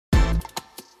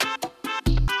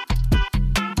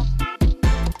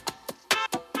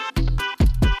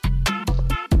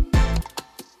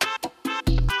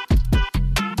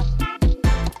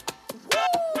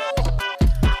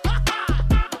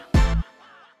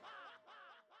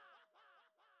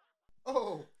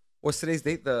What's today's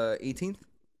date? The 18th?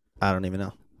 I don't even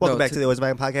know. Welcome back to the Always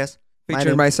Vibing Podcast.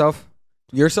 Featuring myself.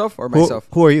 Yourself or myself?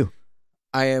 Who are you?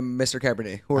 I am Mr.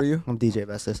 Cabernet. Who are you? I'm DJ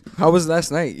Vestus. How was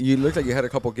last night? You looked like you had a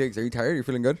couple gigs. Are you tired? Are you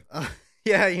feeling good?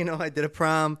 Yeah, I did a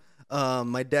prom.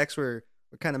 My decks were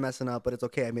kind of messing up, but it's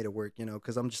okay. I made it work,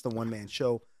 because I'm just a one-man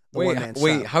show.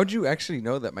 Wait, how'd you actually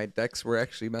know that my decks were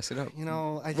actually messing up?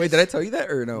 Wait, did I tell you that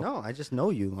or no? No, I just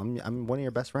know you. I'm one of your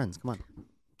best friends. Come on.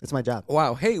 It's my job.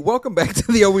 Wow. Hey, welcome back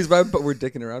to the Always Vibe, but we're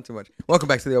dicking around too much. Welcome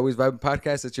back to the Always Vibe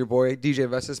Podcast. It's your boy, DJ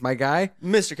Vestus, my guy.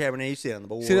 Mr. Cabernet, you see it on the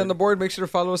board. See it on the board. Make sure to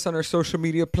follow us on our social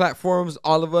media platforms.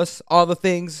 All of us, all the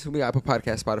things. We got Apple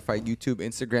Podcast, Spotify, YouTube,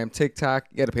 Instagram, TikTok.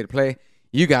 You got to pay to play.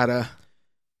 You got to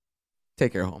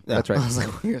take her home. Yeah. That's right. I was like,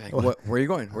 where are you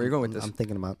going? Where are you going with this? I'm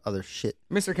thinking about other shit.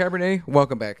 Mr. Cabernet,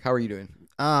 welcome back. How are you doing?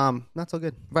 Not so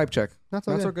good. Vibe check. Not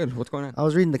so good. What's going on? I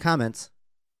was reading the comments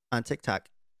on TikTok.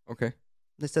 Okay.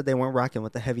 They said they weren't rocking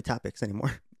with the heavy topics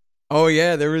anymore. Oh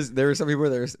yeah, there were some people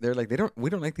they're like we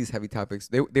don't like these heavy topics.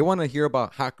 They want to hear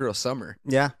about hot girl summer.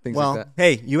 Yeah. Things like that.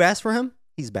 Hey, you asked for him.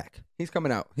 He's back. He's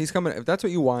coming out. He's coming. If that's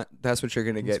what you want, that's what you're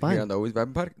gonna get here on the Always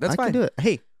Vibing Podcast. That's fine. I can do it.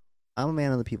 Hey, I'm a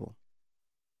man of the people.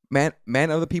 Man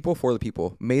of the people for the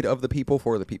people. Made of the people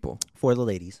for the people. For the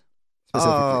ladies.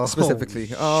 Specifically.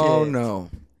 Oh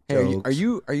no. Hey, are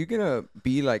you gonna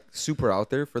be like super out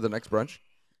there for the next brunch?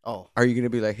 Oh. Are you gonna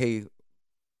be like, hey,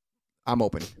 I'm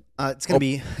open? It's gonna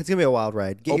be a wild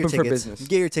ride. Get open your tickets. For business.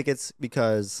 Get your tickets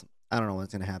because I don't know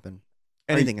what's gonna happen.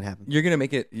 Anything can happen. You're gonna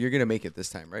make it. You're gonna make it this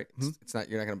time, right? Mm-hmm. It's not.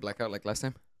 You're not gonna black out like last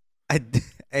time.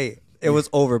 Hey, it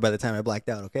was over by the time I blacked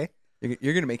out. Okay.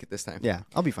 You're gonna make it this time. Yeah,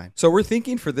 I'll be fine. So we're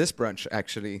thinking for this brunch,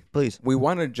 actually. Please. We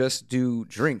want to just do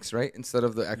drinks, right, instead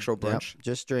of the actual brunch. Yep,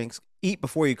 just drinks. Eat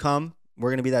before you come. We're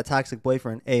gonna be that toxic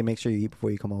boyfriend. Hey, make sure you eat before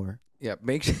you come over. Yeah.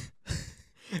 Make sure.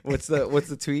 What's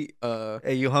the tweet?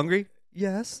 Hey, you hungry?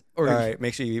 Yes. All right.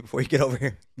 Make sure you eat before you get over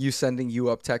here. You sending you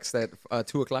up text at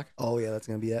 2:00. Oh yeah, that's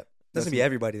gonna be it. That's gonna be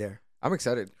everybody there. I'm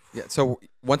excited. Yeah. So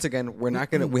once again, we're not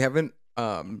gonna. We haven't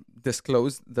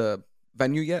disclosed the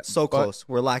venue yet. So close.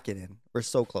 We're locking in. We're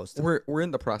so close. We're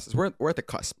in the process. We're at the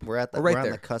cusp. We're on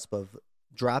the cusp of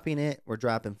dropping it. We're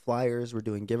dropping flyers. We're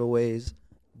doing giveaways.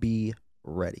 Be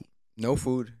ready. No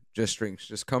food, just drinks.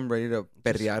 Just come ready to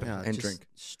perrear and drink.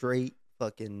 Straight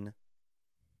fucking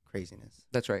craziness.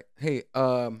 That's right. Hey,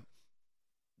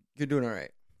 you're doing all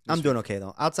right. I'm doing okay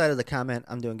though. Outside of the comment,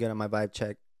 I'm doing good on my vibe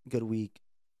check. Good week.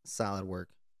 Solid work.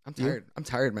 I'm tired. I'm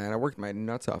tired, man. I worked my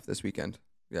nuts off this weekend.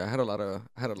 Yeah, I had a lot.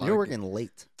 You're working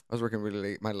late. I was working really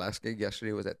late. My last gig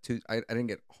yesterday was at 2. I didn't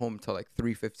get home till like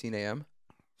 3:15 a.m.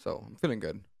 So I'm feeling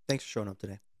good. Thanks for showing up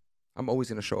today. I'm always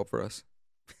gonna show up for us.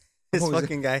 This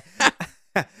fucking guy.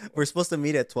 We're supposed to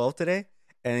meet at 12 today,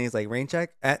 and he's like, rain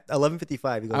check at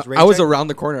 11:55. He goes, rain check. I was around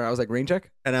the corner. I was like, rain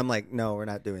check, and I'm like, no, we're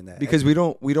not doing that because we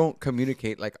don't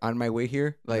communicate like on my way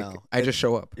here. Like no, I just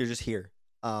show up. You're just here.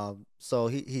 So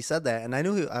he said that, and I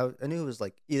knew it was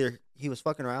like either he was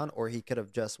fucking around or he could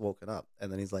have just woken up,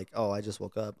 and then he's like, oh, I just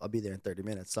woke up. I'll be there in 30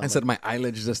 minutes. So I said my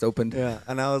eyelids just opened. Yeah,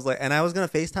 and I was like, and I was gonna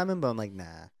FaceTime him, but I'm like,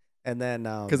 nah. And then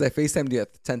because I FaceTimed you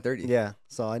at 10:30. Yeah,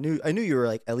 so I knew you were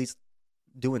like at least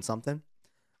doing something.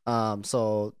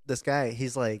 So this guy,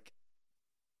 he's like,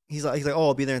 oh,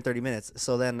 I'll be there in 30 minutes.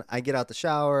 So then I get out the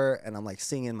shower and I'm like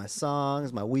singing my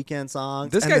songs, my weekend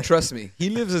songs. This guy trusts me. He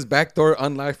leaves his back door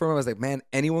unlocked for him. I was like, man,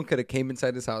 anyone could have came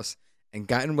inside his house and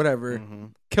gotten whatever,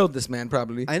 killed this man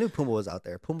probably. I knew Pumbaa was out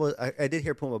there. I did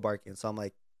hear Pumbaa barking, so I'm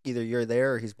like, either you're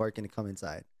there or he's barking to come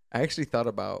inside. I actually thought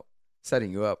about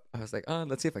setting you up. I was like,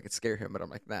 let's see if I could scare him, but I'm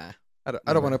like, nah, I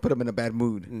don't want to put him in a bad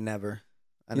mood. Never.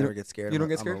 I never get scared. You don't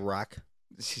get scared? I'm a rock.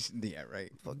 Yeah,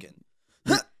 right. Fucking.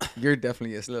 You're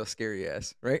definitely a little scary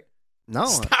ass, right? No.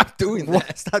 Stop doing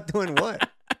that. Stop doing what?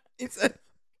 It's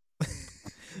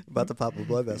about to pop a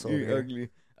blood vessel. You're ugly.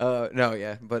 No,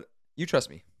 yeah, but you trust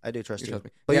me. I do trust you.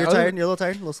 But you're tired? You're a little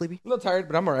tired? A little sleepy? A little tired,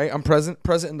 but I'm all right. I'm present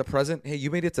in the present. Hey,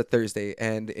 you made it to Thursday,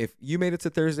 and if you made it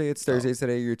to Thursday, it's Thursday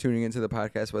today. You're tuning into the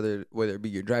podcast, whether it be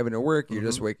you're driving to work, you're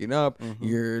just waking up,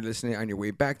 you're listening on your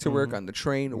way back to work, on the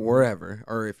train, wherever,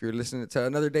 or if you're listening to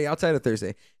another day outside of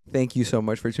Thursday. Thank you so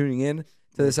much for tuning in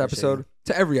to this episode,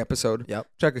 to every episode. Yep.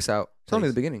 Check us out. It's only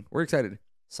the beginning. We're excited.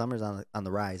 Summer's on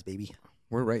the rise, baby.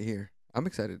 We're right here. I'm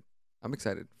excited. I'm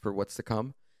excited for what's to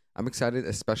come. I'm excited,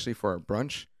 especially for our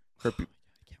brunch.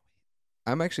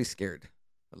 I'm actually scared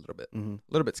a little bit. A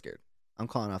little bit scared. I'm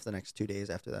calling off the next 2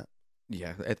 days after that.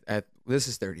 Yeah, at this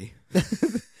is 30.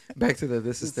 Back to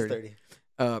this is 30.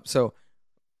 So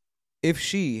if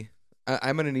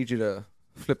I'm going to need you to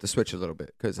flip the switch a little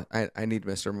bit because I need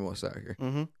Mr. Mimosa out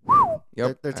here.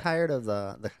 Yep. They're tired of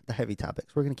the heavy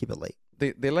topics. We're going to keep it light.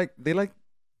 They like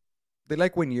They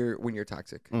like when you're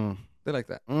toxic. They like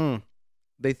that.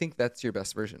 They think that's your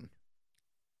best version.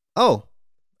 Oh,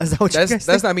 is that what you guys think?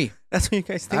 That's not me. That's what you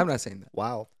guys think? I'm not saying that.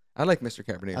 Wow. I like Mr.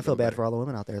 Cabernet. I feel bad for all the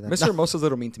women out there. Then. Mr. Mosa's a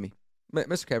little mean to me.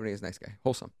 Mr. Cabernet is a nice guy.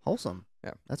 Wholesome. Wholesome.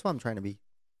 Yeah. That's what I'm trying to be.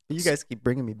 You guys keep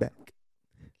bringing me back.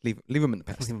 Leave him in the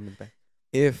past. Leave him in the back.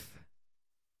 If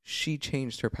she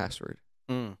changed her password,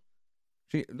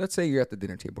 let's say you're at the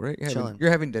dinner table, right?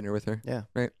 You're having dinner with her. Yeah.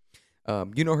 Right.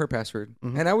 You know her password,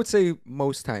 and I would say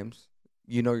most times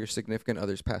you know your significant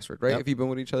other's password, right? If you've been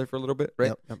with each other for a little bit,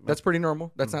 right? Yep. That's pretty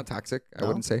normal. That's not toxic. I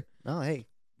wouldn't say. No. Hey,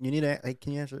 you need to. Hey,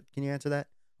 can you answer that,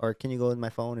 or can you go in my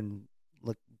phone and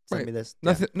send me this?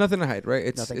 Nothing to hide, right?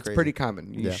 It's crazy. pretty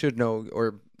common. You should know,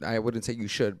 or I wouldn't say you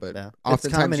should, but oftentimes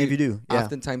it's common if you do. Yeah.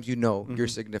 Oftentimes you know your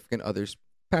significant other's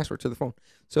password to the phone.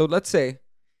 So let's say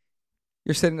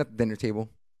you're sitting at the dinner table,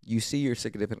 you see your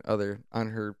significant other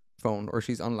on her phone, or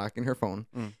she's unlocking her phone,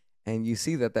 and you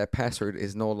see that password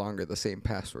is no longer the same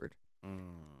password.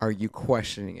 Are you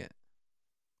questioning it?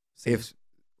 If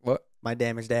what? My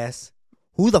damaged ass.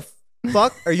 Who the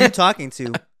fuck are you talking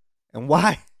to, and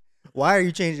why? Why are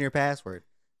you changing your password?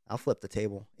 I'll flip the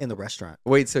table in the restaurant.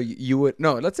 Wait, so you would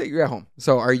no? Let's say you're at home.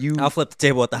 So are you? I'll flip the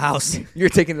table at the house. You're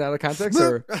taking it out of context,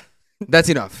 or that's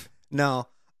enough? No.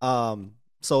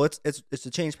 So it's a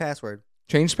change password.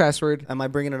 Change password. Am I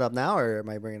bringing it up now, or am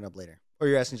I bringing it up later? Or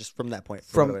you're asking just from that point?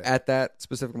 From at that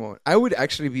specific moment. I would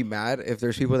actually be mad if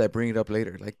there's people that bring it up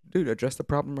later. Like, dude, address the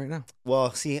problem right now.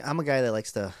 Well, see, I'm a guy that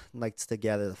likes to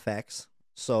gather the facts.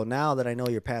 So now that I know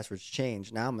your password's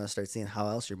changed, now I'm going to start seeing how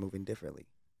else you're moving differently.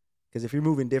 Because if you're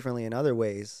moving differently in other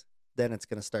ways, then it's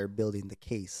going to start building the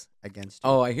case against you.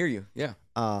 Oh, I hear you. Yeah.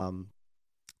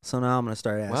 So now I'm going to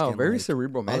start asking. Wow, very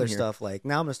cerebral man other here. Stuff. Like,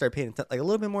 now I'm going to start paying a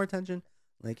little bit more attention.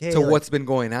 Like, hey, so what's been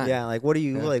going on? Yeah, like, what do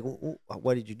you like?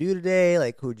 What did you do today?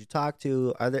 Like, who'd you talk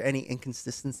to? Are there any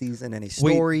inconsistencies in any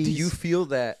stories? Wait, do you feel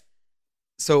that?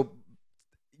 So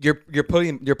you're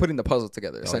putting the puzzle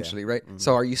together essentially, right? Mm-hmm.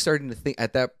 So are you starting to think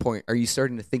at that point? Are you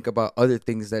starting to think about other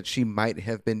things that she might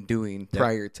have been doing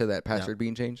prior to that password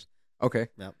being changed? Okay.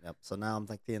 Yep. So now I'm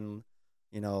thinking,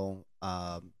 did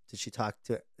she talk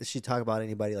about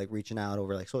anybody like reaching out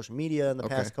over like social media in the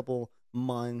past couple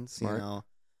months? Smart.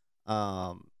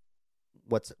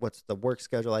 What's the work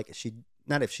schedule like? Is she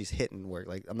not if she's hitting work?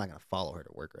 Like, I'm not gonna follow her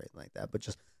to work or anything like that, but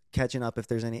just catching up if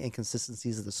there's any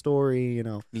inconsistencies of the story.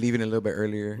 Leaving a little bit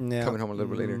earlier, coming home a little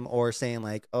bit later, or saying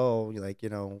like, oh,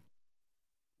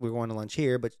 we're going to lunch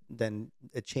here, but then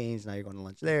it changed. Now you're going to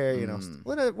lunch there.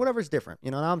 Whatever's different.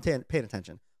 Now I'm paying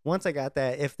attention. Once I got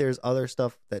that, if there's other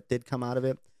stuff that did come out of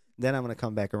it, then I'm gonna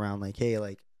come back around like, hey,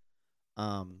 like,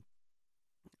 I'll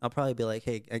probably be like,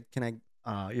 hey, can I?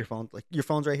 Your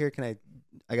phone's right here.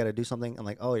 I got to do something. I'm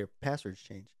like, oh, your password's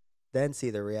changed. Then see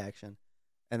their reaction,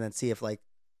 and then see if like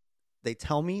they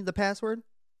tell me the password,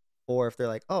 or if they're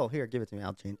like, oh, here, give it to me.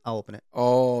 I'll open it.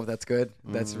 Oh, that's good.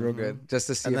 That's real good. Just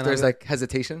to see if there's like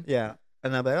hesitation. Yeah,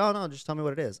 and I'll be like, oh no, just tell me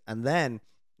what it is. And then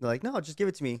they're like, no, just give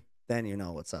it to me. Then you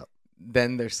know what's up.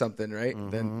 Then there's something, right?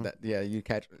 Then you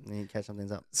catch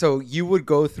something's up. So you would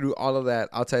go through all of that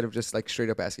outside of just like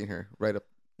straight up asking her right up.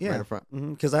 Yeah, right up front.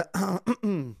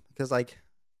 Because like,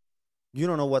 you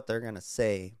don't know what they're gonna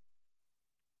say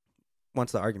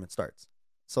once the argument starts.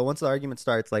 So once the argument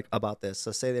starts, like about this,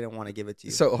 so say they don't want to give it to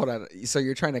you. So hold on. So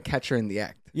you're trying to catch her in the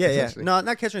act. Yeah. No,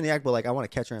 not catch her in the act, but like I want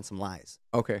to catch her in some lies.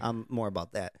 Okay. I'm more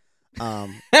about that.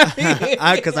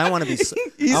 Because I want to be.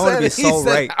 I want to be so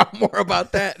right. I'm more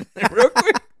about that. Real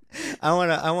quick. I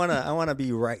want to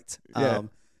be right. Yeah.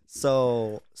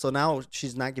 So now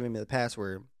she's not giving me the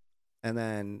password. And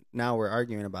then now we're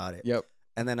arguing about it. Yep.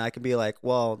 And then I can be like,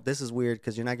 well, this is weird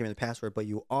because you're not giving me the password, but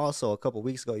you also a couple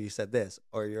weeks ago you said this,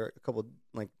 or you're a couple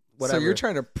like whatever. So you're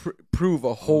trying to prove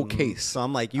a whole case. So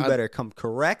I'm like, you better come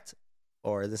correct,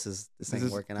 or this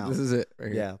ain't working out. This is it.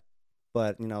 Right here. Yeah.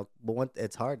 But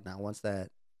it's hard now. Once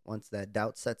that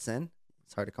doubt sets in,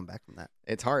 it's hard to come back from that.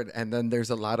 It's hard, and then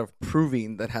there's a lot of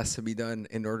proving that has to be done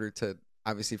in order to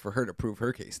obviously for her to prove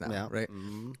her case now, right?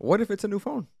 Mm-hmm. What if it's a new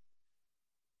phone?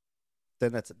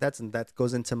 Then that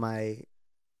goes into my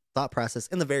thought process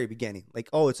in the very beginning. Like,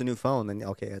 oh, it's a new phone. Then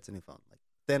okay, it's a new phone. Like,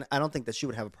 then I don't think that she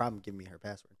would have a problem giving me her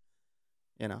password.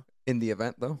 In the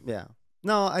event though. Yeah.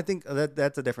 No, I think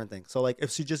that's a different thing. So like,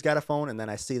 if she just got a phone and then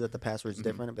I see that the password's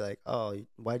different, I'd be like, oh,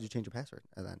 why did you change your password?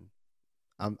 And then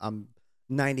I'm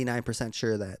 99%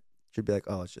 sure that she'd be like,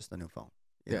 oh, it's just a new phone.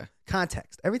 Yeah.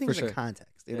 Context. Everything's in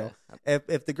context. You know,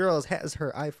 if the girl has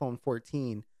her iPhone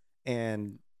 14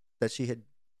 and that she had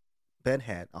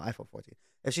iPhone 14.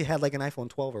 If she had like an iPhone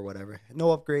 12 or whatever,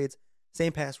 no upgrades,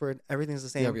 same password, everything's the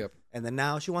same. Yep. And then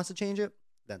now she wants to change it,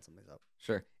 then something's up.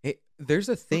 Sure. Hey, there's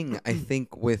a thing I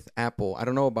think with Apple. I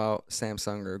don't know about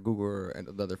Samsung or Google or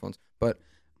the other phones, but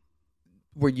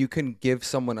where you can give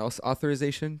someone else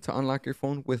authorization to unlock your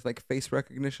phone with like face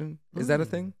recognition. Is that a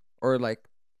thing? Or like,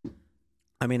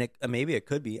 I mean, maybe it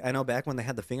could be. I know back when they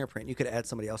had the fingerprint, you could add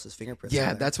somebody else's fingerprint.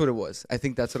 yeah, that's what it was. I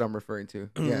think that's what I'm referring to.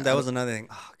 Yeah, that was another thing.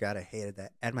 Oh God, I hated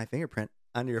that. Add my fingerprint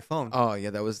onto your phone. Oh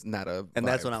yeah, that was not a. And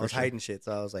that's when I was hiding shit.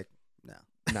 So I was like,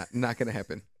 no, not gonna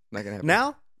happen. Not gonna happen.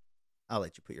 Now, I'll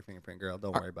let you put your fingerprint, girl.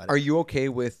 Don't worry about it. Are you okay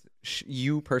with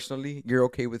you personally? You're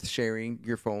okay with sharing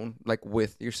your phone like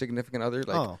with your significant other,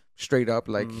 like straight up,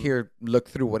 like here, look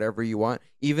through whatever you want,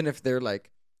 even if they're like,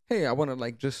 hey, I want to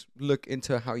like just look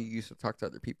into how you used to talk to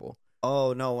other people.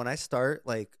 Oh no, when I start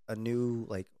like a new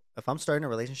if I'm starting a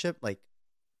relationship, like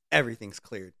everything's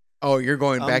cleared. Oh, you're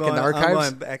going back in the archives? I'm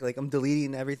going back, like I'm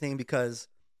deleting everything because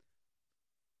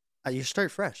you start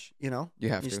fresh, you know? You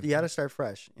have to. You got to start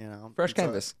fresh, you know? Fresh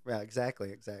canvas. Yeah,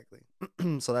 exactly.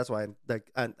 So that's why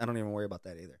I don't even worry about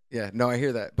that either. Yeah, no, I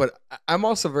hear that. But I'm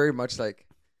also very much like,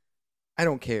 I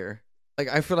don't care. Like,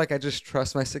 I feel like I just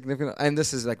trust my significant, and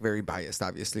this is like very biased,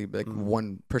 obviously, like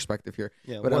one perspective here.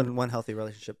 Yeah, but one healthy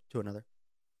relationship to another.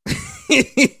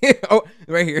 Oh,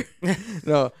 right here.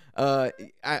 No,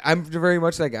 I'm very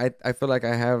much like, I feel like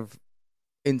I have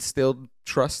instilled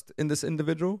trust in this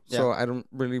individual, so I don't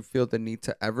really feel the need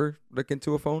to ever look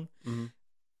into a phone.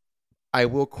 I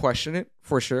will question it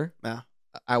for sure. Yeah,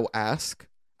 I will ask.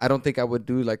 I don't think I would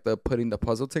do like the putting the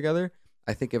puzzle together.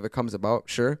 I think if it comes about,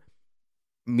 sure.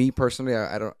 Me personally,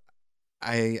 I don't.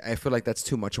 I feel like that's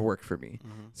too much work for me.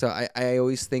 So I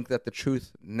always think that the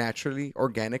truth naturally,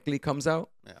 organically comes out.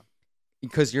 Yeah.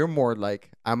 Because you're more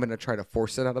like, I'm going to try to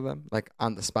force it out of them, like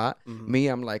on the spot. Me,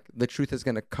 I'm like, the truth is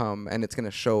going to come and it's going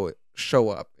to show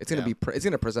up. It's going to it's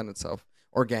going to present itself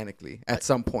organically at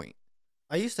some point.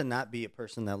 I used to not be a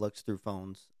person that looks through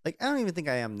phones. Like, I don't even think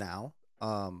I am now.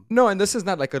 No, and this is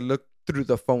not like a look through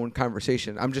the phone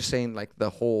conversation. I'm just saying like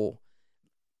the whole,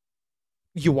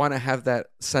 you want to have that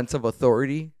sense of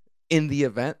authority in the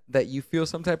event that you feel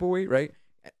some type of way, right?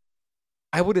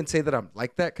 I wouldn't say that I'm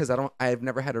like that because I've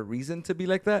never had a reason to be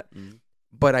like that.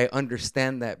 But I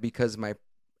understand that because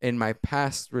in my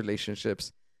past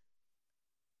relationships,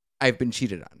 I've been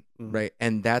cheated on, right?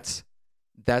 And that's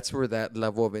where that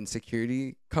level of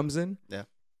insecurity comes in. Yeah.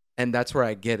 And that's where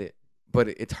I get it. But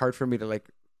it's hard for me to like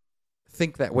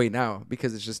think that way now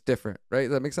because it's just different, right?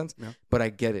 Does that make sense? Yeah. But I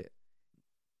get it.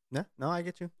 Yeah, no, I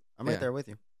get you. I'm right there with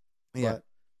you. Yeah. But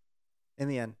in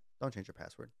the end, don't change your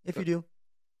password. If you do,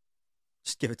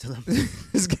 just give it to them.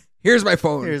 Here's my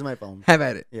phone. Here's my phone. Have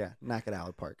at it. Yeah, knock it out of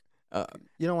the park.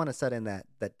 You don't want to set in that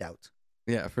doubt.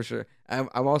 Yeah, for sure. I'm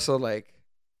also like,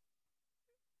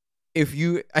 I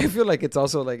feel like it's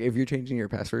also like if you're changing your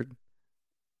password,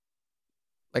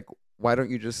 like why don't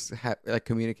you just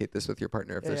communicate this with your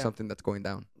partner if there's something that's going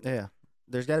down? Yeah.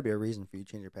 There's got to be a reason for you to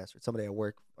change your password. Somebody at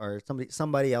work or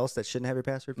somebody else that shouldn't have your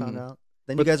password found out.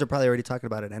 Then you guys are probably already talking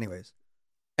about it anyways.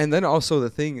 And then also the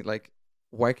thing, like,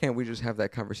 why can't we just have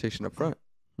that conversation up front?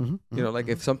 You know, like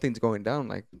if something's going down,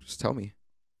 like just tell me.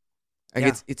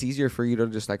 Like it's easier for you to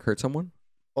just like hurt someone.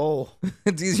 Oh,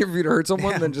 it's easier for you to hurt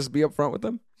someone than just be up front with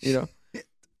them. You know,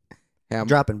 hey, I'm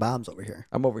dropping bombs over here.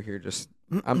 I'm over here just.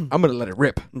 I'm gonna let it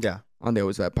rip. Yeah, on the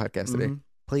Always That podcast today.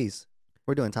 Please,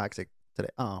 we're doing toxic today.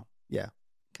 Oh yeah,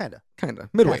 kinda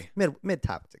midway, mid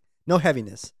topic. No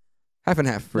heaviness. Half and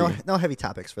half. No heavy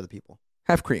topics for the people.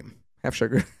 Half cream, half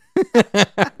sugar.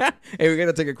 Hey, we're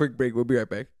gonna take a quick break. We'll be right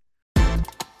back.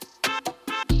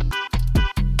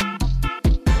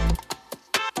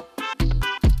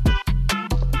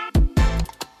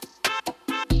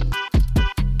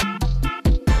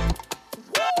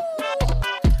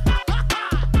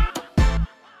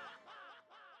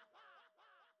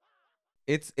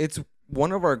 It's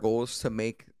one of our goals to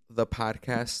make the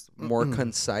podcast more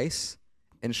concise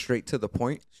and straight to the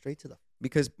point.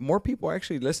 Because more people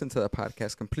actually listen to the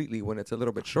podcast completely when it's a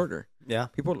little bit shorter. Yeah.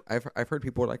 I've heard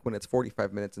people like when it's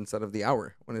 45 minutes instead of the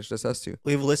hour when it's just us two.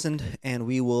 We've listened and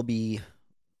we will be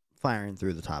firing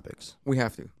through the topics. We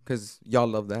have to because y'all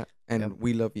love that and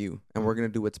we love you and we're going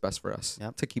to do what's best for us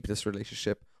to keep this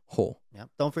relationship whole. Yep.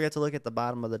 Don't forget to look at the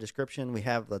bottom of the description. We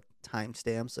have the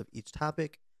timestamps of each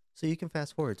topic. So you can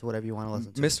fast forward to whatever you want to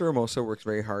listen to. Mr. Mimosa works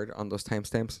very hard on those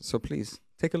timestamps, so please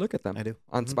take a look at them. I do.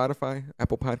 On Spotify,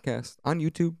 Apple Podcasts, on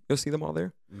YouTube. You'll see them all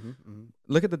there.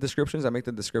 Look at the descriptions. I make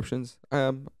the descriptions.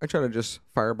 I try to just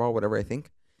fireball whatever I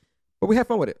think. But we have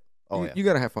fun with it. You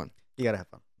got to have fun. You got to have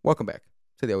fun. Welcome back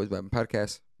to the Always Vibing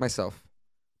podcast. Myself,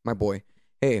 my boy.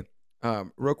 Hey,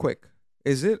 real quick.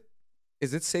 Is it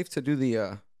safe to do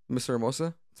the Mr.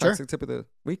 Mimosa toxic tip of the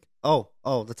week? Oh,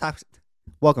 the toxic.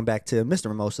 Welcome back to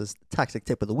Mr. Mimosa's Toxic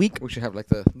Tip of the Week. We should have like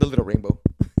the little rainbow.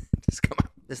 Just come on.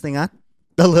 This thing on?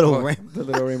 The little Oh, rainbow. The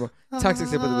little rainbow. Toxic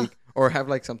Tip of the Week. Or have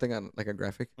like something on like a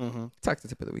graphic. Mm-hmm. Toxic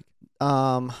Tip of the Week.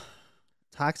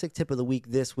 Toxic Tip of the Week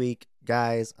this week.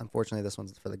 Guys, unfortunately, this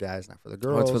one's for the guys, not for the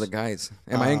girls. Oh, it's for the guys.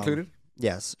 Am I included?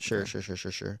 Yes, sure.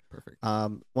 Perfect.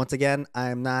 Once again, I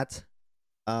am not.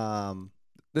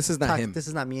 This is not him. This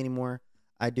is not me anymore.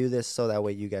 I do this so that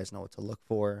way you guys know what to look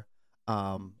for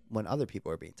when other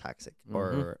people are being toxic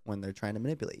or when they're trying to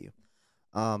manipulate you.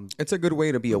 It's a good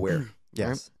way to be aware. Yes,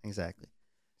 right? exactly.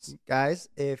 Guys,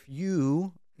 if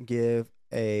you give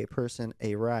a person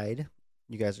a ride,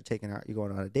 you guys are you're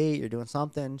going on a date, you're doing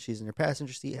something, she's in your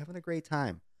passenger seat, having a great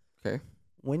time. Okay.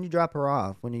 When you drop her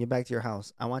off, when you get back to your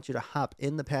house, I want you to hop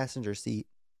in the passenger seat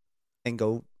and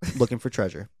go looking for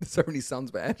treasure. This already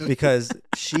sounds bad. Because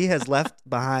she has left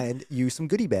behind you some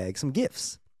goodie bags, some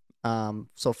gifts.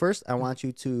 So first, I want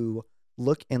you to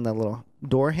look in the little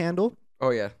door handle.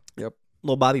 Oh, yeah. Yep.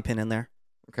 Little bobby pin in there.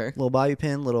 Okay. Little bobby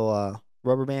pin, little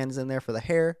rubber bands in there for the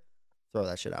hair. Throw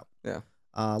that shit out. Yeah.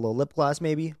 A little lip gloss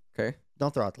maybe. Okay.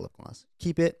 Don't throw out the lip gloss.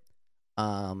 Keep it.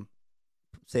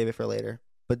 Save it for later.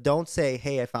 But don't say,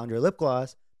 hey, I found your lip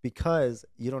gloss, because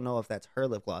you don't know if that's her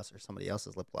lip gloss or somebody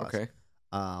else's lip gloss. Okay.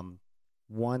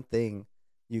 One thing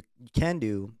you can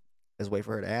do is wait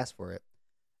for her to ask for it,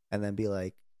 and then be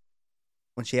like,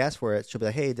 when she asks for it, she'll be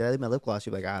like, hey, did I leave my lip gloss?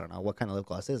 You'll be like, I don't know. What kind of lip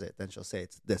gloss is it? Then she'll say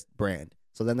it's this brand.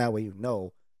 So then that way you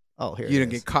know, oh, here You it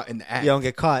don't is. get caught in the act. You don't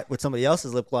get caught with somebody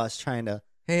else's lip gloss trying to.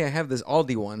 Hey, I have this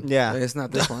Aldi one. Yeah. It's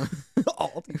not this one.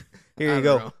 Aldi. Here you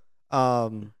go.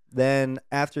 Then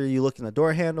after you look in the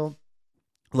door handle,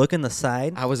 look in the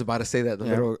side. I was about to say that. The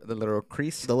little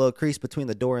crease. The little crease between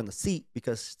the door and the seat,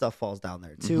 because stuff falls down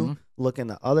there too. Mm-hmm. Look in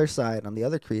the other side on the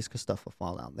other crease, because stuff will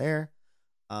fall down there.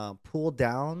 Pull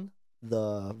down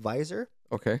the visor.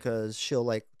 Okay. Because she'll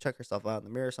like check herself out in the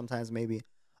mirror sometimes maybe.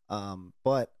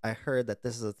 But I heard that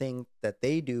this is a thing that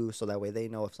they do so that way they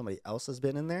know if somebody else has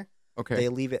been in there. Okay. They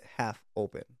leave it half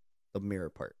open, the mirror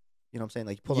part. You know what I'm saying?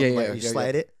 Like you pull you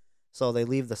slide it. So they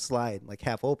leave the slide like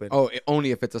half open. Oh,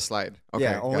 only if it's a slide. Okay,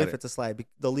 yeah, only if it's a slide.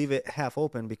 They'll leave it half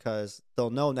open because they'll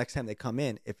know next time they come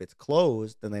in, if it's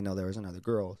closed, then they know there was another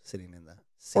girl sitting in the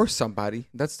seat. Or somebody.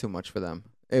 That's too much for them.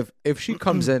 If she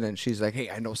comes in and she's like, hey,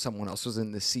 I know someone else was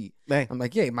in this seat. Hey. I'm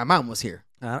like, yeah, my mom was here.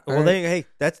 Hey,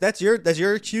 that's your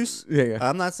excuse. Yeah.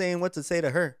 I'm not saying what to say to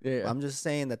her. Yeah. I'm just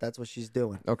saying that's what she's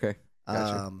doing. Okay.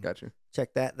 Got you.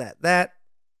 Check that.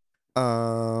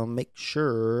 Make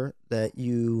sure that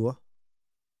you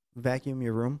vacuum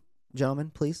your room,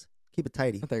 gentlemen, please. Keep it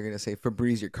tidy. I thought you were going to say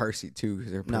Febreze your car seat, too,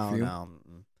 because they're perfume.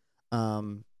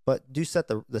 No. But do set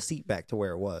the seat back to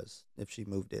where it was if she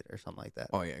moved it or something like that.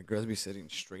 Oh, yeah. Girls be sitting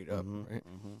straight up, right?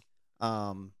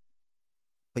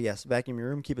 But yes, vacuum your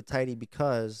room. Keep it tidy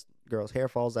because girl's hair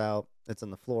falls out. It's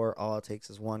on the floor. All it takes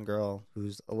is one girl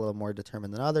who's a little more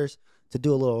determined than others to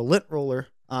do a little lint roller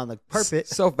on the carpet.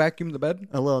 Self-vacuum the bed?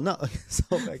 A little, no.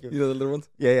 Self-vacuum. You know the little ones?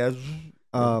 Yeah.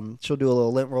 She'll do a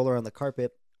little lint roller on the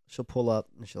carpet. She'll pull up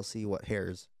and she'll see what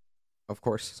hairs. Of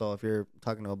course. So if you're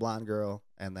talking to a blonde girl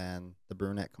and then the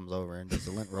brunette comes over and does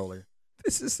the lint roller.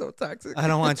 This is so toxic. I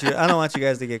don't want you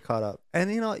guys to get caught up.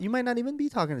 And you might not even be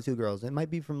talking to two girls. It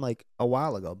might be from like a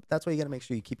while ago. That's why you got to make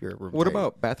sure you keep your room. What tidy.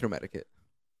 about bathroom etiquette?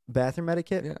 Bathroom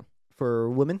etiquette? Yeah. For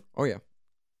women? Oh, yeah.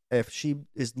 If she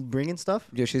is bringing stuff?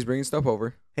 Yeah, she's bringing stuff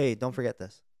over. Hey, don't forget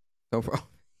this. Don't forget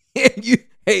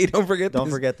this. Don't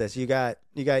forget this. You got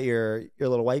your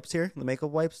little wipes here, the makeup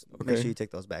wipes. Okay. Make sure you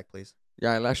take those back, please.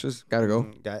 Your eyelashes gotta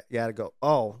go. Gotta go.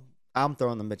 Oh, I'm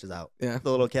throwing them bitches out. Yeah. The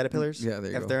little caterpillars. Yeah,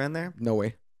 there you go. If they're in there. No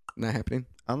way. Not happening.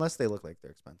 Unless they look like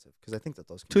they're expensive. Because I think that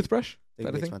those Toothbrush? They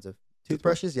can be expensive.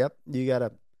 Toothbrushes, yep. You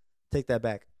gotta take that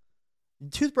back.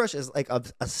 Toothbrush is like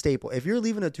a staple. If you're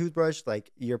leaving a toothbrush,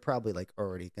 like you're probably like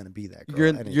already gonna be that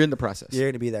girl. You're in the process. You're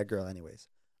gonna be that girl anyways.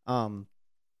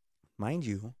 Mind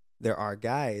you, there are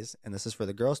guys, and this is for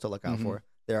the girls to look out for.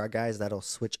 There are guys that'll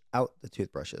switch out the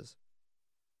toothbrushes.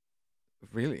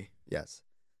 Really? Yes.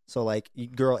 So like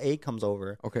girl A comes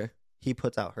over. Okay. He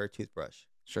puts out her toothbrush.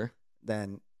 Sure.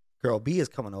 Then girl B is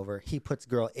coming over. He puts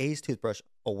girl A's toothbrush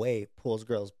away, pulls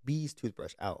girl B's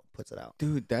toothbrush out, puts it out.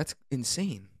 Dude, that's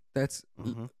insane. That's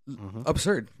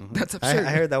absurd. That's absurd.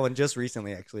 I heard that one just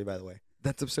recently, actually, by the way.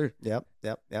 That's absurd. Yep.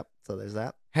 So there's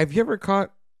that. Have you ever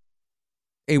caught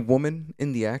a woman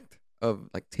in the act of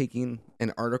like taking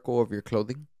an article of your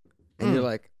clothing and you're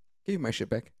like, give me my shit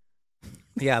back?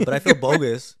 Yeah, but I feel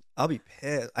bogus. I'll be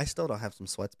pissed. I still don't have some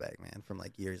sweats back, man, from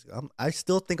like years ago. I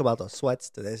still think about those sweats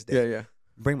to this day. Yeah.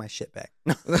 Bring my shit back.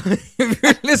 If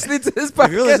you're listening to this podcast,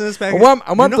 if you're listening to this podcast,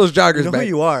 I want those joggers you know back. Who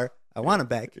you are. I want them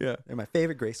back. Yeah. They're my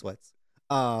favorite gray sweats.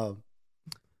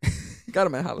 Got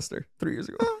him at Hollister 3 years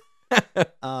ago.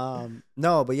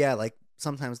 No, but yeah, like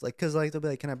sometimes, like, cause like they'll be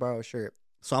like, "Can I borrow a shirt?"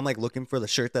 So I'm like looking for the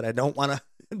shirt that I don't want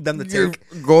them to You're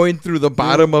take, going through the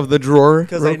bottom of the drawer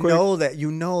because real I quick. know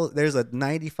that there's a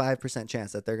 95%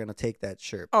 chance that they're gonna take that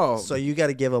shirt. Oh, So you got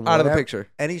to give them out of the picture.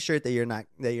 any shirt that you're not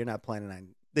planning on,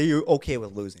 that you're okay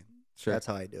with losing. Sure. That's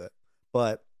how I do it.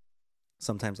 But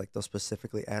sometimes like they'll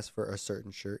specifically ask for a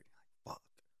certain shirt. Fuck.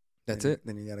 That's Then- it.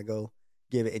 Then you gotta go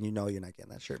give it, and you know you're not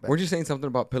getting that shirt back. Weren't you saying something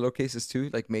about pillowcases too?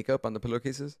 Like makeup on the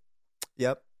pillowcases?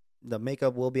 Yep. The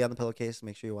makeup will be on the pillowcase.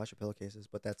 Make sure you wash your pillowcases,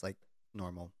 but that's like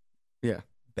normal. Yeah.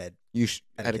 Bed You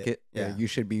etiquette. etiquette. Yeah. Yeah. You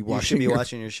should be You washing. should be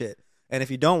washing your shit. And if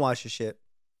you don't wash your shit,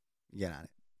 get on it.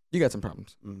 You got some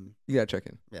problems. Mm. You gotta check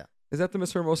in. Yeah. Is that the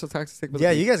Mr. Hermosa toxic stick?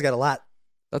 Yeah, you guys got a lot.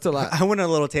 That's a lot. I went on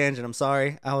a little tangent. I'm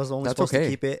sorry. I was only That's supposed okay. to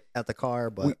keep it at the car,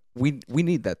 but we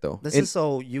need that though. this is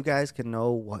so you guys can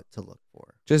know what to look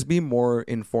for. Just be more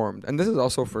informed, and this is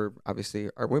also for obviously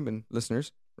our women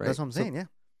listeners, right? That's what I'm So saying. Yeah.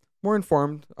 more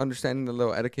informed, understanding the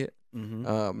little etiquette.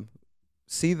 Mm-hmm.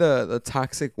 See the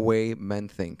toxic way men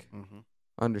think, Mm-hmm.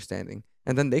 understanding,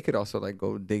 and then they could also like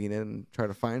go digging in and try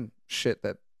to find shit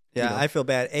that. Yeah, you know, I feel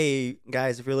bad. Hey,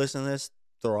 guys, if you're listening to this,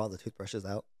 throw all the toothbrushes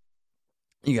out.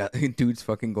 you got dudes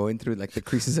fucking going through like the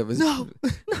creases of his. No.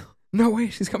 No way,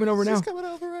 she's coming over now. She's coming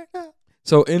over right now.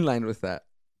 So in line with that,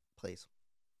 Please.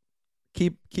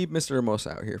 keep Mr.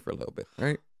 Hermosa out here for a little bit,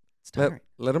 right? It's tiring.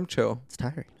 Let him chill. It's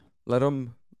tiring. Let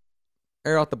him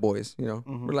air out the boys,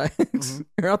 Mhm. relax, Mhm.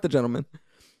 air out the gentlemen.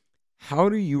 How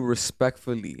do you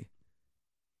respectfully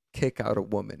kick out a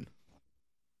woman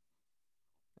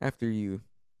after you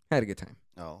had a good time?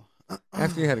 Oh.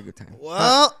 After you had a good time.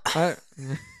 Well.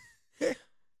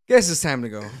 Guess it's time to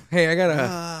go. Hey, I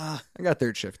got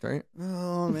third shift, right?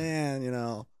 Oh man,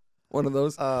 One of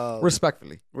those.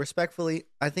 Respectfully. respectfully,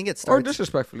 I think it Or starts.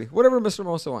 disrespectfully. Whatever Mr.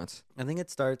 Hermosa wants. I think it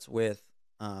starts with,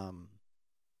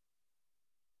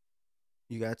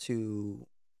 you got to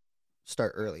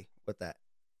start early with that.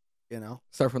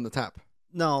 Start from the top.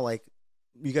 No, like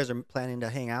you guys are planning to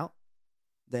hang out.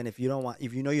 Then if you know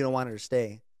you don't want her to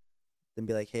stay, then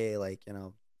be like, hey, like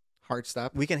Hard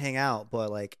stop. we can hang out, but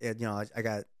like I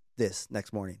got this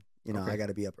next morning. Okay. I got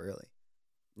to be up early.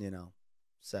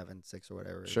 7, 6 or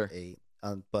whatever. Sure. 8.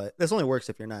 But this only works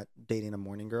if you're not dating a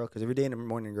morning girl. Because if you're dating a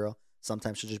morning girl,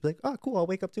 sometimes she'll just be like, oh, cool, I'll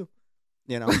wake up too.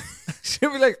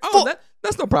 She'll be like, oh,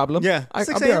 that's no problem. Yeah, I'll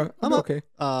 6 be a.m. all right. I'm up. Okay.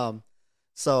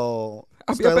 So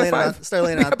I'll be up at 5. Start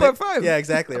laying it I'll on be up thick. at 5. Yeah,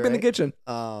 exactly. Up in the right? kitchen.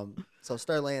 So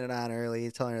start laying it on early,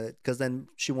 telling her that, because then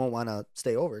she won't want to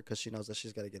stay over because she knows that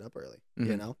she's got to get up early.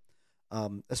 Mhm.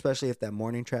 Especially if that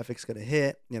morning traffic's gonna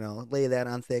hit. Lay that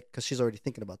on thick because she's already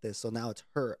thinking about this. So now it's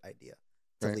her idea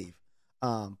to Right. leave.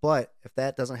 But if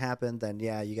that doesn't happen, then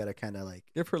yeah, you got to kind of like,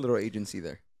 Give her a little agency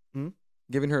there. Hmm?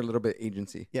 Giving her a little bit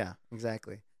agency. yeah,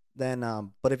 exactly. Then,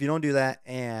 but if you don't do that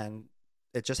and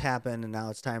it just happened and now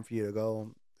it's time for you to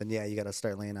go, then yeah, you got to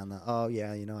start laying on the, oh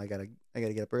yeah, I gotta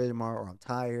get up early tomorrow, or I'm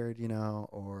tired,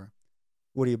 or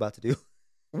what are you about to do?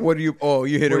 What do you? Oh,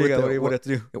 you hit her What do with you got- the. what do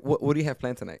you have to do? What do you have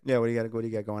planned tonight? Yeah, what do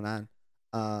you got going on?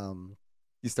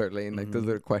 You start laying like those Mhm.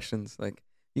 little questions, like,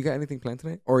 you got anything planned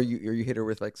tonight? Or you hit her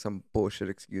with like some bullshit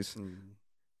excuse.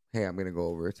 Hey, I'm gonna go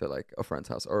over to like a friend's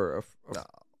house or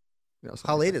How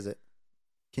something late like is it?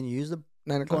 Can you use the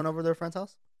 9 o'clock? going over to their friend's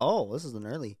house? Oh, this is an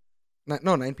early.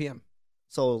 No, 9 p.m.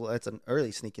 So it's an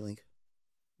early sneaky link.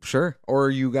 Sure. Or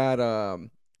you got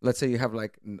let's say you have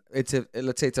like let's say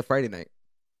it's a Friday night.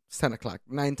 It's 10 o'clock.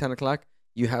 9, 10 o'clock.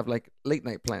 You have like late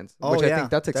night plans, Oh which yeah, I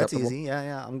think that's acceptable. easy.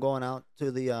 Yeah. I'm going out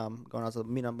to meet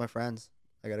up with my friends.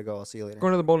 I gotta go. I'll see you later.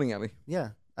 Going to the bowling alley. Yeah,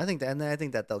 I think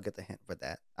that they'll get the hint for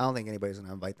that. I don't think anybody's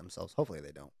gonna invite themselves. Hopefully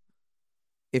they don't.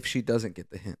 If she doesn't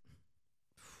get the hint.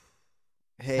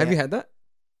 Hey, Have you had that?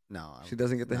 No, She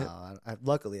doesn't get the hint? No,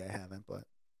 luckily I haven't. But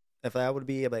if I would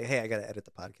be, I'd be like, hey, I gotta edit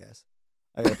the podcast.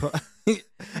 I gotta put.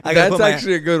 That's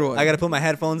actually a good one. I gotta put my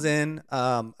headphones in.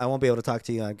 I won't be able to talk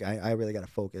to you. I really gotta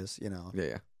focus.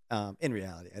 Yeah. In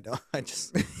reality, I don't. I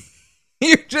just.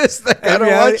 You just like, I In don't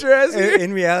reality- want your ass here.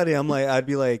 In reality, I'd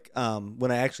be like, when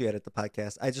I actually edit the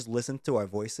podcast, I just listen to our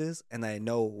voices and I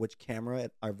know which camera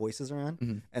our voices are on,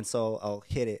 Mhm. and so I'll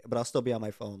hit it, but I'll still be on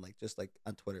my phone, like just like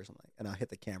on Twitter or something, and I'll hit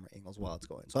the camera angles while it's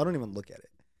going, so I don't even look at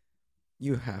it.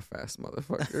 You half-ass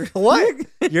motherfucker. What?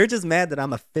 You're just mad that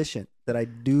I'm efficient, that I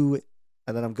do,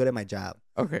 and that I'm good at my job.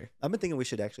 Okay. I've been thinking we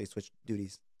should actually switch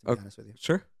duties. To be Okay. honest with you.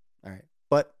 Sure. All right,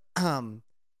 but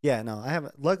yeah, no, I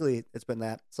haven't. Luckily, it's been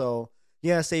that. So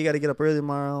yeah, say you got to get up early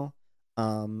tomorrow,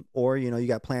 or you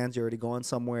got plans, you're already going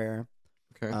somewhere.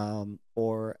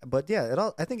 Okay. But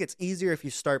yeah, I think it's easier if you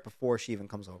start before she even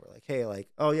comes over. Like, hey, like,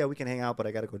 oh yeah, we can hang out, but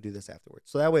I got to go do this afterwards.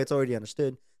 So that way it's already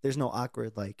understood. There's no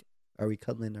awkward, like, are we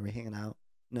cuddling? Are we hanging out?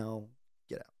 No,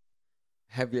 get out.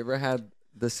 Have you ever had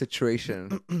the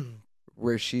situation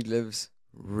where she lives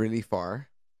really far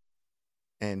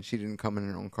and she didn't come in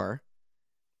her own car?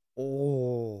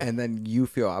 Oh. And then you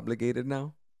feel obligated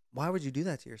now? Why would you do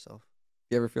that to yourself?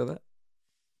 You ever feel that?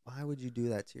 Why would you do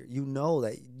that to you know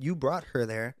that you brought her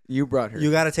there. You brought her.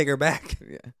 You got to take her back.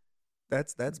 Yeah.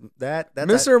 That's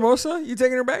Mr. Mimosa, you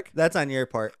taking her back? That's on your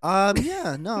part.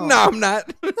 Yeah, no. No, I'm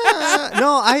not.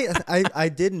 No, I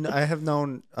didn't. I have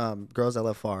known girls that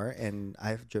live far, and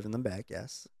I've driven them back.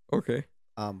 Yes. Okay.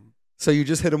 So you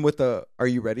just hit them with the, "Are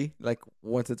you ready?" Like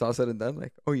once it's all said and done,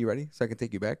 like, "Oh, you ready? So I can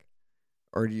take you back,"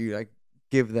 or do you like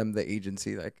give them the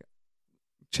agency, like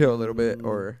chill a little bit,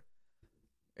 or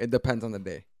it depends on the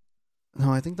day?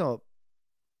 No, I think that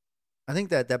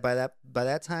by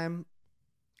that time.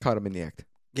 Caught him in the act.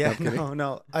 Yeah,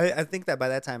 no. I think that by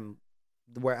that time,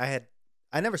 where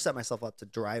I never set myself up to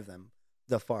drive them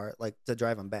the far, like to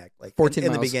drive them back, like 14 in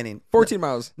miles. the beginning. 14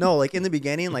 miles. No, like in the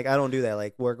beginning, like I don't do that.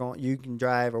 Like you can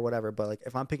drive or whatever, but like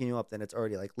if I'm picking you up, then it's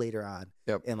already like later on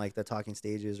in like the talking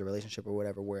stages or relationship or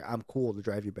whatever, where I'm cool to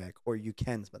drive you back or you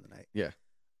can spend the night. Yeah.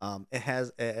 I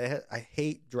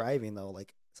hate driving though.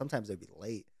 Like sometimes it'd be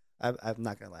late. I'm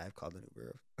not gonna lie. I've called an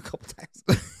Uber a couple times.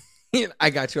 I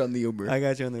got you on the Uber.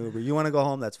 You want to go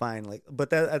home? That's fine. Like,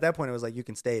 but at that point, it was like you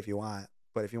can stay if you want,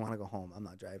 but if you want to go home, I'm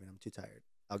not driving. I'm too tired.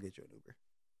 I'll get you an Uber.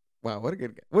 Wow, what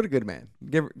a good man.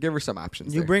 Give her some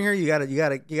options. You bring her. You gotta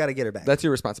get her back. That's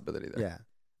your responsibility there. Yeah.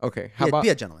 Okay. Be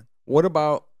a gentleman.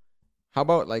 How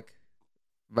about like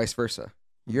vice versa?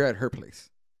 You're at her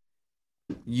place.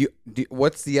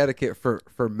 What's the etiquette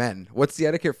for men? What's the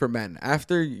etiquette for men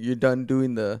after you're done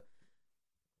doing the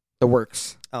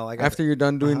works? Oh, I got After you're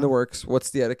done doing the works, what's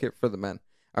the etiquette for the men?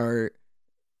 Or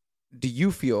do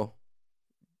you feel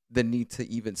the need to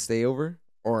even stay over,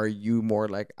 or are you more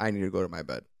like, I need to go to my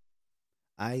bed?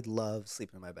 I love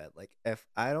sleeping in my bed. Like if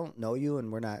I don't know you and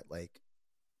we're not like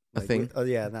a thing. Not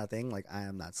a thing. Like I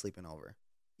am not sleeping over.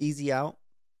 Easy out.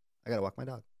 I gotta walk my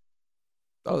dog.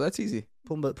 Oh, that's easy.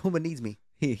 Pumbaa needs me.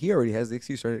 He already has the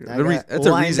excuse right. That's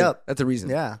a reason. Up. That's a reason.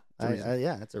 Yeah,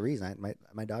 that's a reason.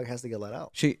 My dog has to get let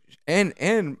out.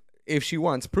 And if she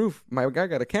wants proof, my guy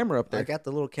got a camera up there. I got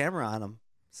the little camera on him.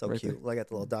 So right cute. I got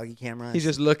the little doggy camera. He's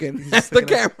just looking at the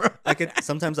camera.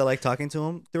 Sometimes I like talking to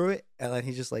him through it, and then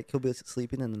he'll be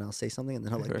sleeping, and then I'll say something, and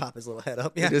then he'll like pop his little head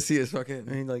up. Yeah, you just see his fucking.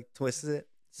 And he like twists it.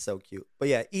 So cute. But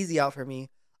yeah, easy out for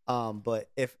me. But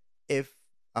if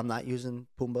I'm not using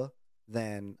Pumbaa,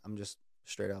 then I'm just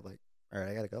straight up like, all right,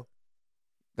 I gotta go.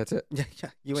 That's it. Yeah.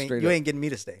 You ain't getting me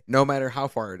to stay. No matter how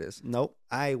far it is. Nope.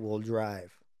 I will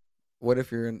drive. What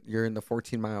if you're in the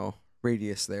 14-mile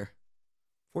radius there?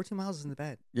 14 miles isn't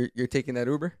bad. You're taking that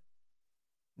Uber?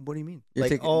 What do you mean?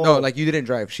 No, like you didn't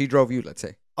drive. She drove you, let's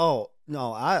say. Oh,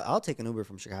 no, I'll take an Uber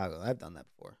from Chicago. I've done that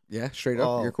before. Yeah, straight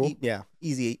up. You're cool?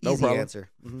 Easy problem. answer.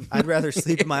 Mm-hmm. I'd rather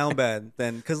sleep in my own bed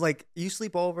than, because like you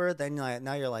sleep over, then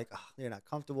now you're like, oh, you're not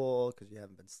comfortable because you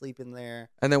haven't been sleeping there.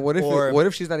 And then what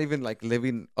if she's not even like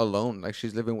living alone? Like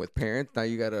she's living with parents. Now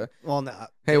you gotta. Well, no.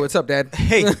 Hey, what's up, Dad?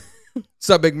 Hey, what's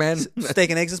up, big man? Steak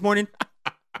and eggs this morning,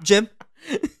 Jim.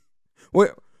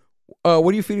 What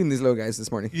are you feeding these little guys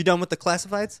this morning? You done with the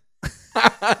classifieds?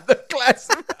 The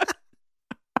classifieds.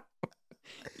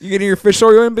 You getting your fish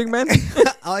oil in, big man?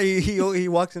 He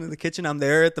walks into the kitchen. I'm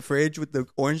there at the fridge with the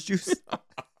orange juice.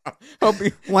 Want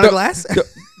a glass?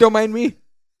 Don't mind me,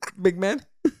 big man.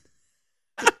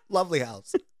 Lovely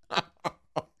house.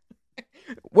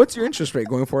 What's your interest rate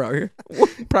going for out here?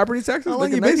 Property taxes? How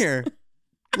long you been here?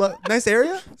 Nice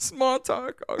area? Small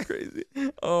talk. Oh, crazy.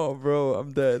 Oh, bro,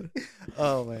 I'm dead.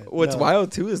 Oh, man. What's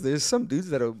wild, too, is there's some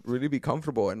dudes that'll really be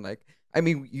comfortable. And, like, I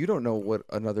mean, you don't know what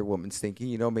another woman's thinking.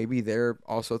 You know, maybe they're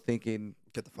also thinking,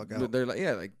 get the fuck out. They're like,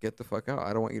 yeah, like, get the fuck out.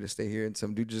 I don't want you to stay here. And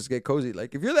some dude just get cozy.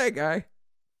 Like, if you're that guy,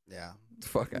 yeah,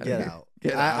 fuck out. Get out.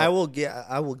 Get out. I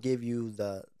will give you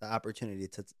the opportunity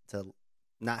to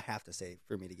not have to say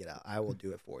for me to get out. I will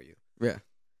do it for you. Yeah.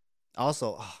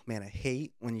 Also, oh man, I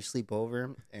hate when you sleep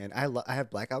over, and I have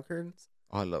blackout curtains.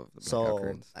 Oh, I love the blackout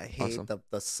curtains. I hate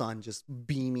the sun just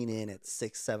beaming in at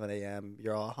 6-7 a.m.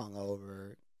 You're all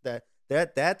hungover.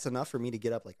 That's enough for me to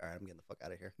get up. Like, all right, I'm getting the fuck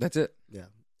out of here. That's it. Yeah,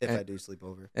 I do sleep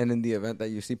over. And in the event that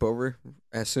you sleep over,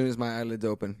 as soon as my eyelids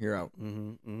open, you're out.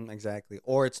 Exactly.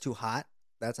 Or it's too hot.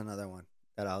 That's another one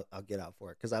that I'll get out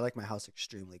for, because I like my house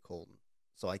extremely cold.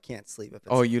 So I can't sleep if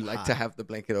it's you hot. like to have the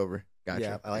blanket over. Gotcha.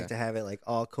 Yeah, I like to have it like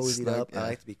all cozied up. Yeah. I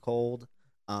like to be cold.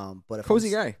 But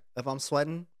if guy. If I'm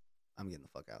sweating, I'm getting the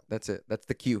fuck out. That's it. That's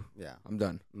the cue. Yeah. I'm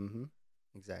done. Mm-hmm.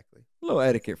 Exactly. A little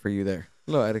etiquette for you there.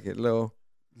 A little etiquette. Little.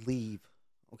 Leave.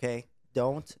 Okay.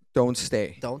 Don't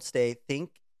stay. Don't stay.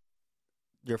 Think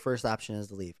your first option is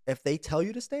to leave. If they tell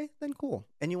you to stay, then cool.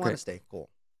 And you want to stay, cool.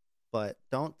 But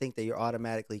don't think that you're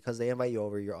automatically, because they invite you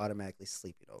over, you're automatically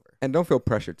sleeping over. And don't feel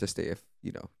pressured to stay if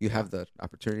you have the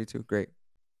opportunity to. Great.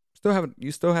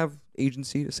 You still have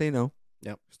agency to say no.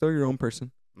 Yep. Still your own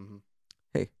person. Mm-hmm.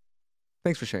 Hey,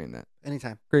 thanks for sharing that.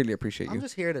 Anytime. Greatly appreciate you. I'm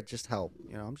just here to just help.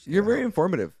 You're very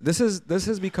informative. This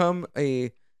has become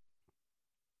a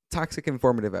toxic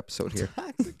informative episode here.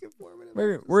 Toxic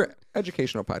informative. We're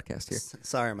educational podcast here.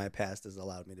 Sorry, my past has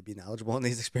allowed me to be knowledgeable in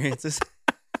these experiences.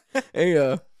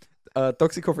 Hey,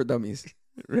 Toxico for Dummies.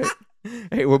 Right?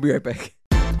 Hey, we'll be right back.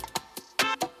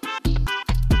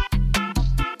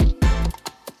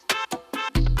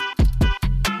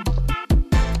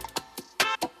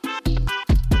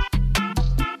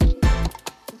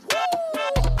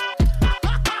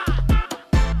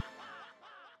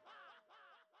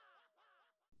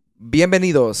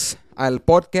 Bienvenidos al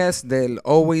podcast del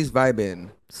Always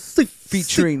Vibin',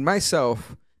 featuring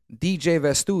myself, DJ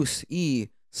Vestus y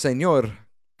Señor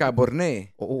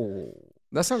Cabernet. Oh,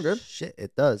 that sound good? Shit,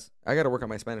 it does. I got to work on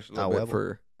my Spanish a little bit huevo.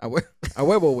 for a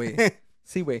huevo way.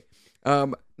 Sí, way.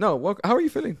 No, how are you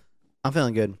feeling? I'm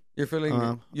feeling good. You're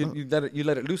feeling you let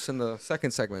it loose in the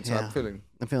second segment, so yeah.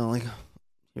 I'm feeling like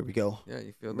here we go. Yeah,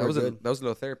 you feel We're that was good. that was a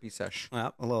little therapy sesh.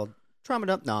 A little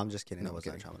trauma up. No, I'm just kidding. No, That was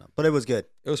kidding. not trauma up, but it was good.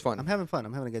 It was fun. I'm having fun.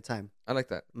 I'm having a good time. I like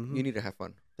that. Mhm. You need to have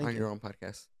fun Thank on you. your own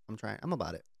podcast. I'm trying. I'm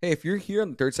about it. Hey, if you're here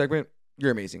on the third segment,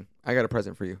 you're amazing. I got a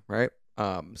present for you, right?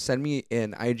 Send me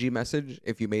an IG message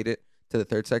if you made it to the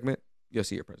third segment. You'll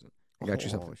see your present. I got you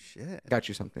something. Oh shit. Got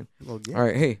you something. Well, yeah. All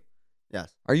right. Hey,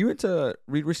 Yes. are you into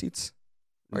read receipts?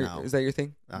 No. Is that your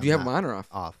thing? I'm Do you have them not. on or off?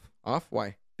 Off. Off?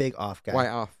 Why? Big off guy. Why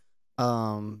off?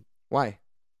 Why?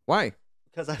 Why?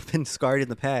 Because I've been scarred in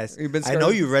the past. You've been I know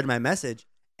scarred? you read my message.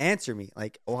 Answer me.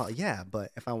 Like, well, yeah,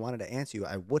 but if I wanted to answer you,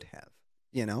 I would have.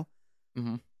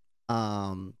 Mm-hmm.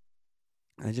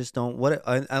 I just don't.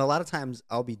 And a lot of times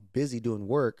I'll be busy doing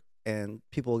work, and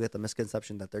people will get the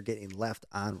misconception that they're getting left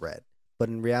on read. But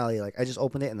in reality, like I just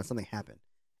opened it and then something happened,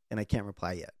 and I can't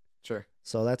reply yet. Sure.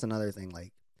 So that's another thing.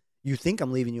 Like, you think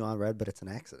I'm leaving you on read, but it's an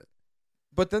accident.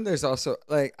 But then there's also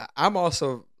I'm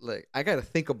also I got to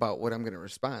think about what I'm going to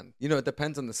respond. It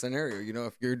depends on the scenario.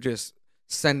 If you're just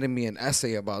sending me an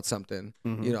essay about something,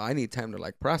 Mhm. I need time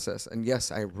to process. And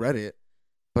yes, I read it,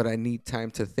 but I need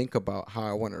time to think about how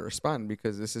I want to respond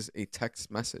because this is a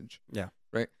text message. Yeah.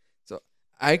 Right. So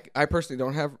I personally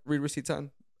don't have read receipts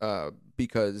on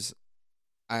because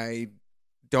I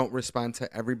don't respond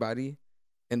to everybody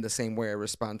in the same way I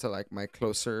respond to my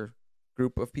closer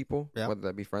group of people, Yeah. whether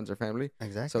that be friends or family.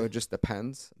 Exactly. So it just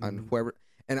depends on Mhm. whoever.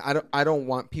 And I don't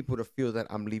want people to feel that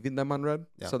I'm leaving them unread.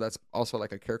 Yeah. So that's also a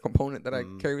care component that I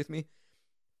carry with me.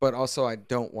 But also I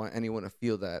don't want anyone to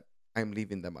feel that I'm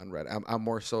leaving them unread. I'm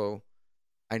more so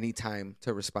I need time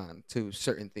to respond to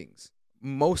certain things.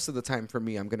 Most of the time for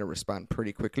me, I'm going to respond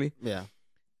pretty quickly. Yeah.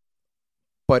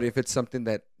 But if it's something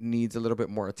that needs a little bit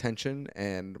more attention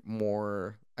and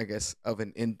more, I guess, of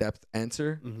an in-depth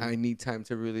answer, Mhm. I need time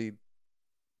to really,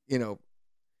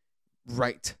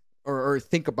 write or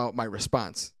think about my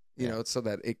response, so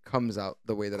that it comes out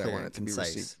the way that I Clear want it and to be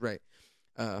concise. received. Right.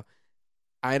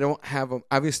 I don't have them.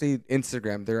 Obviously,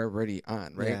 Instagram, they're already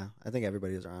on, right? Yeah. I think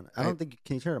everybody's on. I don't think.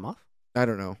 Can you turn them off? I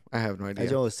don't know. I have no I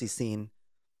idea. always see scene.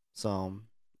 So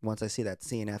once I see that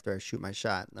scene after I shoot my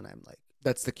shot, then I'm like,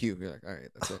 That's the cue. You're like, all right,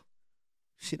 that's it.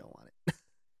 she don't want it.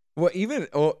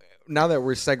 Well, now that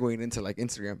we're segueing into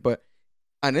Instagram, but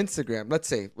on Instagram,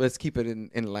 let's keep it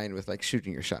in line with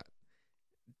shooting your shot.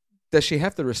 Does she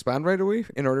have to respond right away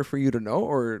in order for you to know,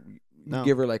 or No.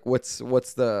 give her what's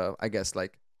the I guess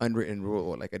unwritten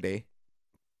rule, a day,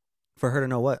 For her to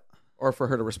know what? or for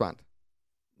her to respond?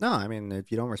 No, I mean,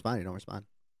 if you don't respond, you don't respond.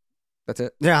 That's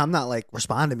it. Yeah, I'm not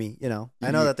respond to me, I know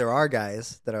You- that there are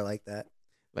guys that are like that.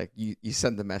 You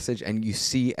send the message and you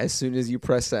see as soon as you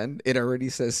press send, it already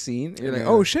says seen. You're like, Yeah.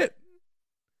 oh shit.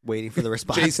 Waiting for the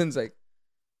response. Jason's like,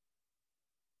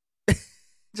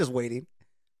 Just waiting.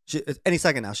 Any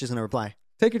second now, she's going to reply.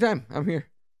 take your time. I'm here.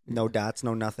 No dots,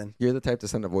 no nothing. You're the type to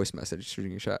send a voice message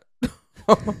shooting your shot.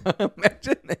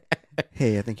 Imagine that.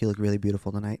 Hey, I think you look really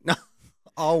beautiful tonight. No.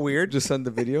 All weird. Just send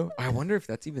the video. I wonder if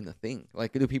that's even the thing. I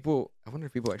wonder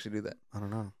if people actually do that. I don't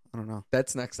know.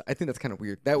 That's next. I think that's kind of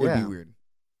weird. That would be Yeah. weird.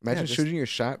 Imagine just- shooting your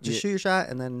shot. Just shoot your shot,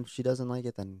 and then she doesn't like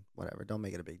it, then whatever. Don't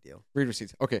make it a big deal. Read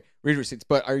receipts. Okay, read receipts.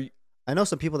 But are you? I know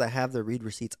some people that have their read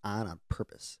receipts on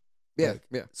purpose. Yeah, Like,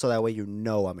 yeah. So that way you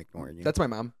know I'm ignoring you. That's my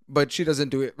mom, but she doesn't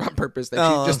do it on purpose. That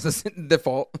Oh. she just doesn't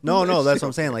default. No, She that's what I'm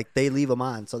don't- saying. Like they leave them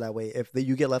on, so that way if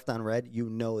you get left on red, you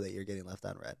know that you're getting left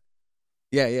on red.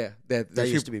 Yeah. That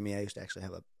used to be me. I used to actually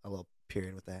have a little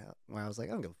period with that where I was like,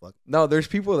 I don't give a fuck. No, there's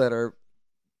people that are.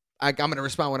 I'm gonna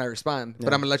respond when I respond, but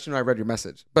Yeah. I'm gonna let you know I read your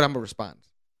message, but I'm gonna respond,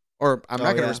 or I'm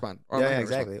not gonna respond, or I'm not Yeah, gonna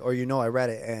exactly. respond. Or you know I read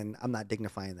it and I'm not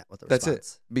dignifying that with a That's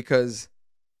response. it. Because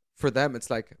for them, it's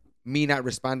like me not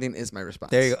responding is my response.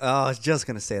 There you go. Oh, I was just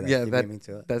gonna say that. Yeah, You that- beat me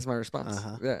to it. That's my response.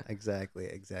 Yeah,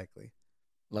 Exactly.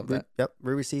 love that. Yep.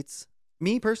 Receipts.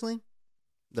 Me personally,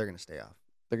 they're gonna stay off.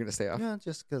 They're gonna stay off. Yeah,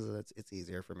 just because it's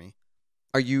easier for me.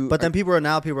 Are you? But then people are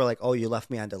like, oh, you left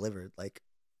me undelivered. Like,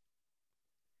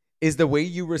 is the way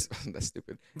you that's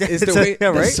stupid. Is It's the way yeah,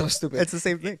 right? that's so stupid. It's the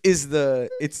same thing. It's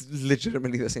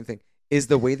legitimately the same thing. Is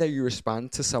the way that you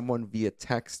respond to someone via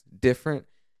text different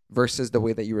versus the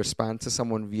way that you respond to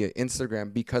someone via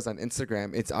Instagram? Because on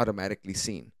Instagram it's automatically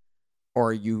seen,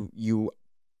 or you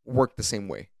work the same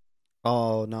way.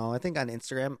 Oh no, I think on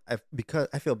Instagram, because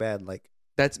I feel bad. Like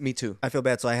That's me too. I feel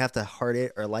bad, so I have to heart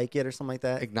it or like it or something like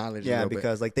that. Acknowledge. Yeah, a little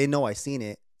because like they know I seen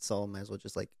it, so I might as well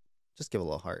just give a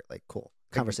little heart. Like cool,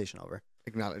 conversation over.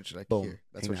 bit. Acknowledge. Like Boom. here.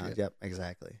 That's what you get. Yep,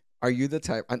 exactly. Are you the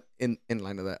type in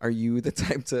line of that? Are you the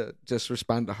type to just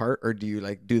respond to heart, or do you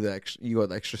like do the extra? You go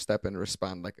the extra step and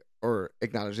respond like or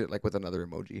acknowledge it like with another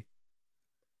emoji?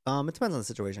 It depends on the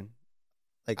situation.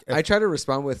 Like I try to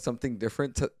respond with something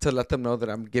different to let them know that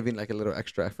I'm giving like a little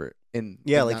extra effort in like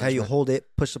how you acknowledgement. hold it,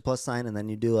 push the plus sign, and then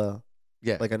you do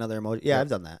Yeah. like another emoji. Yeah, Yeah. I've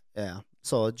done that. Yeah.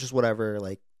 So just whatever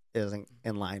like isn't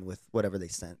in line with whatever they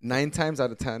sent. 9 times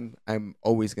out of 10, I'm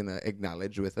always gonna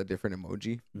acknowledge with a different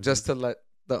emoji just to let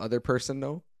the other person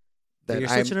know So that you're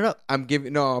switching it up. I'm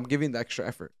giving the extra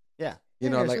effort. Yeah. You Yeah,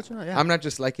 know, you're like switching it up, yeah. I'm not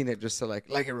just liking it just to like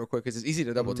it real quick because it's easy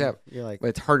to double tap, You're like but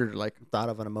it's harder to like. thought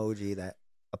of an emoji that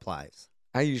applies.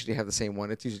 I usually have the same one.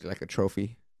 It's usually like a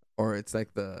trophy, or it's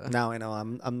like the. Now I know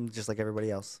I'm just like everybody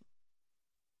else.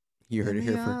 You heard it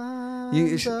here first.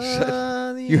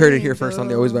 You You heard it here first on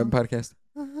the Always Vibing podcast.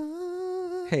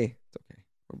 Hey, it's okay.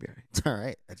 We'll be all right. It's all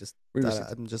right. I just Read thought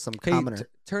receipts. I'm just some Hey, commoner.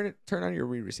 turn on your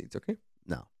read receipts, okay?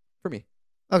 No. For me.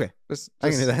 Okay. Just, I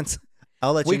can do that.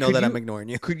 I'll let Wait, you know could that you- I'm ignoring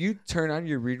you. Could you turn on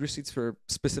your read receipts for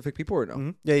specific people or no?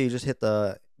 Mhm. Yeah, you just hit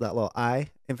that little I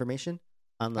information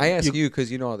on the. I ask you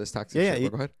because you know all this toxic Yeah, shit. yeah,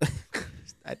 Go ahead.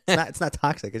 It's not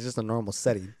toxic. It's just a normal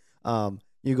setting.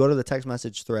 You go to the text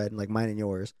message thread, like mine and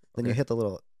yours. Then you Okay. hit the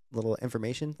little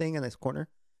information thing in this corner,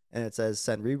 and it says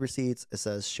send read receipts. It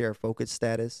says share focus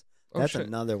status. Oh, That's shit.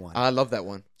 another one. I love that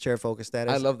one. Share focus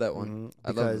status. I love that one. Mhm,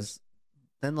 I love because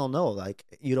then they'll know like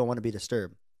you don't want to be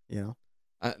disturbed. You know.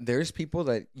 There's people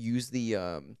that use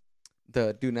the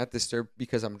do not disturb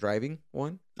because I'm driving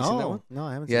one. You seen that one? No,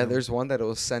 I haven't. Yeah, seen that there's one that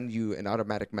will send you an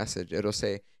automatic message. It'll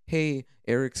say, "Hey,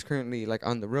 Eric's currently like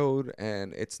on the road,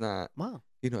 and it's not, one. Wow.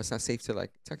 it's not safe to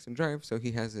like text and drive, so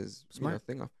he has his Smart.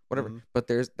 thing off, whatever." Mhm. But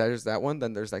there's that one.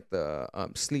 Then there's like the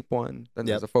sleep one. Then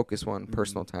there's Yep. a focus one, Mhm.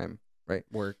 personal time, right?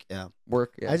 Work. Yeah.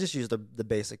 Work. Yeah, I just use the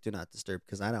basic do not disturb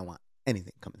because I don't want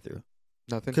anything coming through.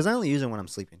 nothing. Because I only use it when I'm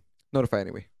sleeping. Notify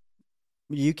anyway.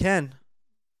 You can.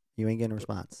 You ain't getting a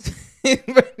response.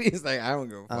 But he's like, I don't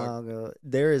go. Fuck. I'll go.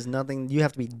 There is nothing. You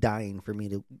have to be dying for me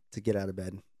to get out of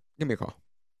bed. Give me a call.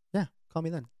 Yeah, call me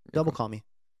then. me a Double call. call me.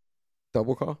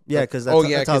 Double call. Yeah, because that's,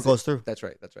 that's how it goes through. That's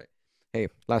right. That's right. Hey,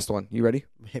 last one. You ready?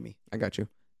 Hit me. I got you.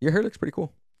 Your hair looks pretty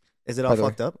cool. Is it By all the way.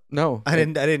 fucked up? No, I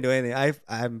didn't do anything.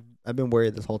 I've been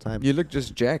worried this whole time. You look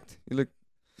just jacked. You look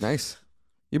nice.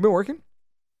 You've been working.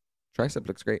 Tricep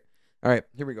looks great. All right,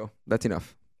 here we go. That's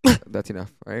enough. That's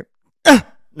enough. All right.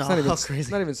 No, It's not even, how it's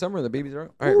crazy. not even summer. The babies are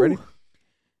out. All right, Ooh. ready?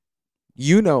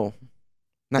 You know.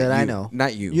 Not That you, I know.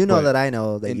 Not you. You know but that I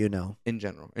know that in- you know In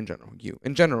general. You.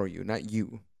 In general, you. Not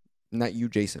you. Not you,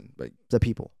 Jason, but the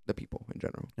people. the people in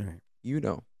general. All right. You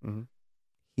know. Mhm.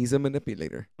 He's a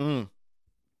manipulator. You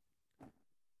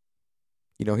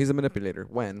know, he's a manipulator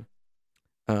when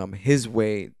his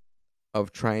way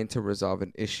of trying to resolve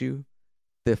an issue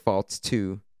defaults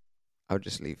to, I'll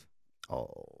just leave.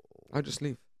 Oh, I'll just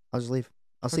leave. I'll just leave.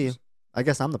 I'll see you. I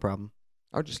guess I'm the problem.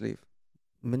 I'll just leave.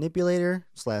 Manipulator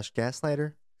 /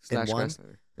 gaslighter. Slash one?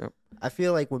 gaslighter. Yep. I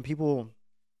feel like when people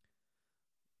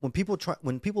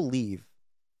leave,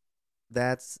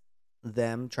 that's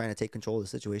them trying to take control of the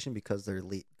situation because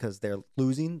they're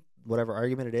losing whatever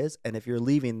argument it is, and if you're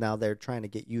leaving now, they're trying to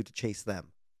get you to chase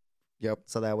them. Yep.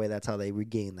 So that way, that's how they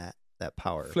regain that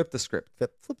power. Flip the script.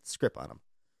 Flip the script on them.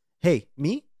 Hey,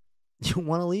 me? You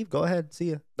want to leave? Go ahead. See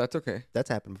ya. That's okay. That's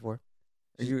happened before.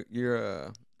 You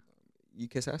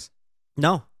kiss ass?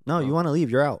 No. Oh. You want to leave?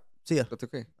 You're out. See ya. That's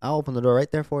okay. I'll open the door right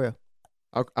there for you.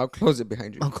 I'll close it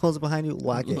behind you. I'll close it behind you.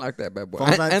 Lock it. Lock that bad boy.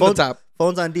 Phone's And on, the top.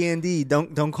 Phone's on D&D.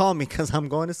 Don't call me because I'm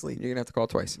going to sleep. You're gonna have to call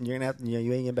twice. You're gonna have to, you ain't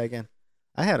getting back in.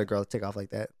 I had a girl take off like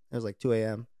that. It was like 2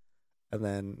 a.m. and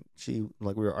then she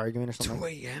we were arguing or something. 2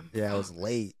 a.m. Yeah, it was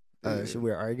late. We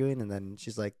were arguing and then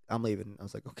she's like, "I'm leaving." I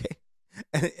was like, "Okay."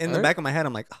 And in All the right. back of my head,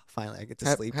 I'm like, "Oh, finally, I get to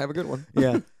sleep." Have a good one.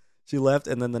 Yeah. She left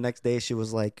and then the next day she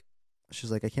was like,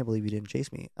 "I can't believe you didn't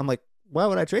chase me." I'm like, "Why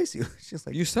would I chase you?" She's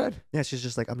like, You said "Yeah." She's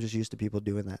just like, "I'm just used to people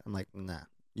doing that." I'm like, "Nah,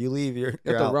 you leave. You're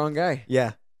you're the out." wrong guy.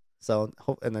 Yeah. So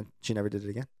and then she never did it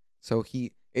again. So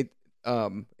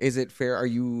is it fair?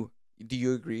 Do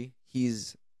you agree?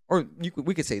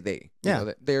 We could say they. You Yeah. know,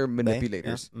 that they're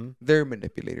manipulators. Yeah. Mm. They're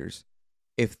manipulators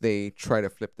if they try to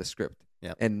flip the script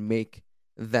Yep. and make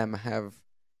them have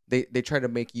they try to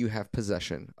make you have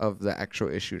possession of the actual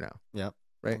issue now. Yep.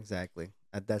 Right. Exactly.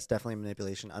 That's definitely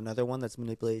manipulation. Another one that's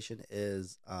manipulation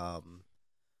is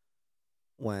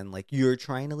when like you're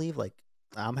trying to leave, like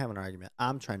I'm having an argument,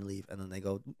 I'm trying to leave, and then they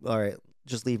go, "All right,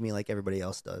 just leave me like everybody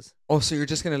else does." Oh, so you're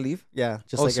just gonna leave? Yeah,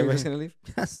 just Oh, like so you're everybody. just gonna leave?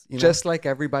 Yes, you know? Just like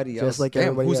everybody else. Just like Damn,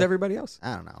 everybody who's else. everybody else?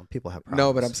 I don't know. People have problems.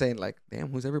 No, but I'm saying like,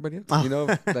 damn, who's everybody else? You know,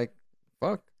 like,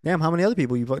 fuck. damn, how many other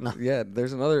people you fuck? No, Yeah,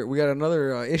 we got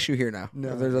another issue here now.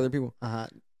 No. If there's other people.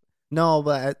 no,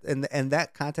 but in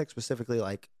that context specifically,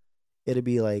 like it'd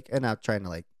be like, and not trying to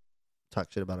like talk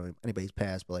shit about anybody's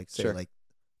past, but like say Sure. like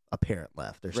a parent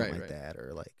left or something Right, like right. that,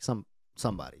 or like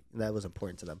somebody that was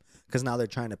important to them, because now they're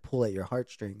trying to pull at your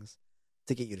heartstrings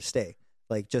to get you to stay.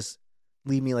 Like, just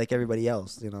leave me like everybody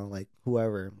else, you know, like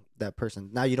whoever that person.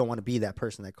 Now you don't want to be that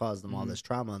person that caused them all Mhm. this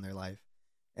trauma in their life,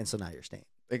 and so now you're staying.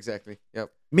 Exactly.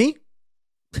 Yep. Me,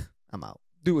 I'm out.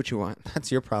 Do what you want.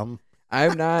 That's your problem.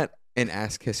 I'm not an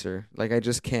ass kisser. Like I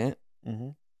just can't. Mm-hmm.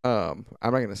 I'm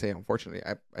not gonna say unfortunately.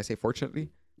 I say fortunately.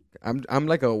 I'm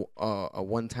like a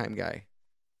one-time guy.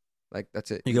 Like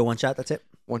that's it. You go one shot. That's it.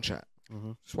 One shot.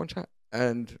 Mm-hmm. Just one shot.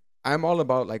 And I'm all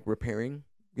about like repairing,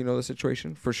 the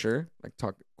situation for sure. Like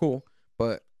talk cool.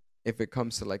 But if it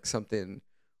comes to like something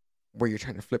where you're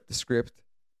trying to flip the script,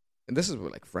 and this is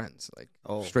with like friends, like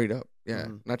straight up. Yeah.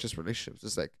 Mhm. Not just relationships.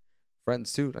 It's like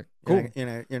friends too. Like You're cool.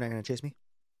 not gonna chase me.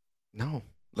 No.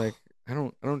 Like I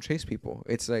don't chase people.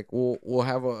 It's like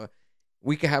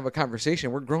we could have a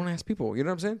conversation. We're grown ass people. You know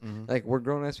what I'm saying? Mm-hmm. Like we're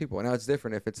grown ass people. Now it's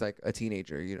different if it's like a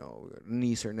teenager,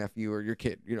 niece or nephew or your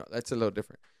kid. That's a little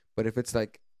different. But if it's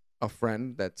like a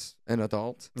friend that's an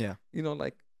adult, Yeah.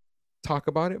 like talk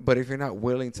about it. But if you're not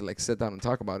willing to like sit down and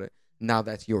talk about it, now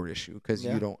that's your issue because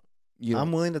Yeah. you don't.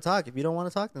 I'm willing to talk. If you don't want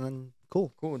to talk, then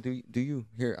cool. Cool. Do you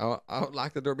here? I'll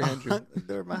lock the door behind you. Lock the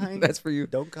door behind you. That's for you.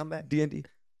 Don't come back, D&D.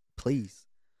 please.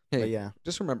 Hey, But yeah,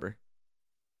 just remember,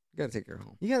 you gotta take care of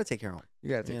home. you gotta take care of home. You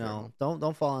gotta take care of home.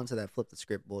 Don't fall into that flip the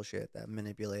script bullshit, that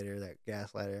manipulator, that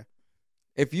gaslighter.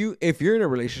 If you're in a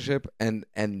relationship and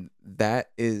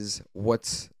that is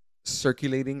what's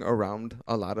circulating around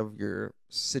a lot of your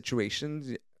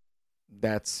situations,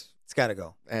 that's It's gotta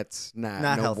go. not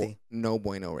Not healthy. No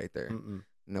bueno right there. Mm-mm.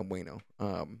 No bueno.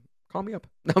 Call me up.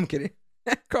 No, I'm kidding.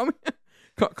 Call me.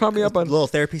 Call me up on little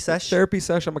therapy sesh. therapy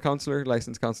session. I'm a counselor,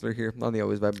 licensed counselor here on the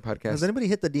Always Vibing podcast. Has anybody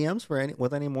hit the DMs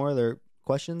with any more of their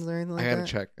questions or anything like I that? gotta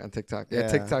check on TikTok. Yeah,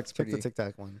 TikTok's check pretty. the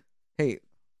TikTok one. Hey,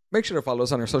 make sure to follow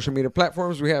us on our social media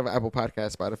platforms. We have Apple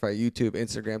Podcasts, Spotify, YouTube,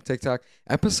 Instagram, TikTok.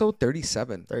 Episode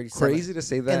 37. 37. Crazy to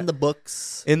say that. In the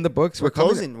books. In the books. We're coming-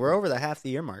 closing. We're over the half the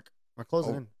year mark. We're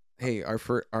closing in. Hey,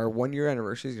 our 1 year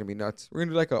anniversary is gonna be nuts. We're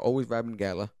gonna do like a Always Vibing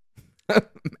gala.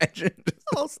 Imagine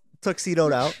All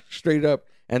tuxedoed out. straight up,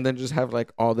 and then just have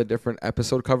like all the different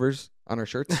episode covers on our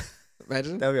shirts.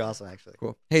 Imagine. That would be awesome, actually.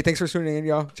 Cool. Hey, thanks for tuning in,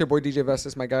 y'all. It's your boy DJ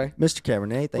Vestus, my guy. Mr.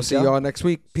 Cabernet, We'll see y'all next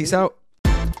week. Peace out.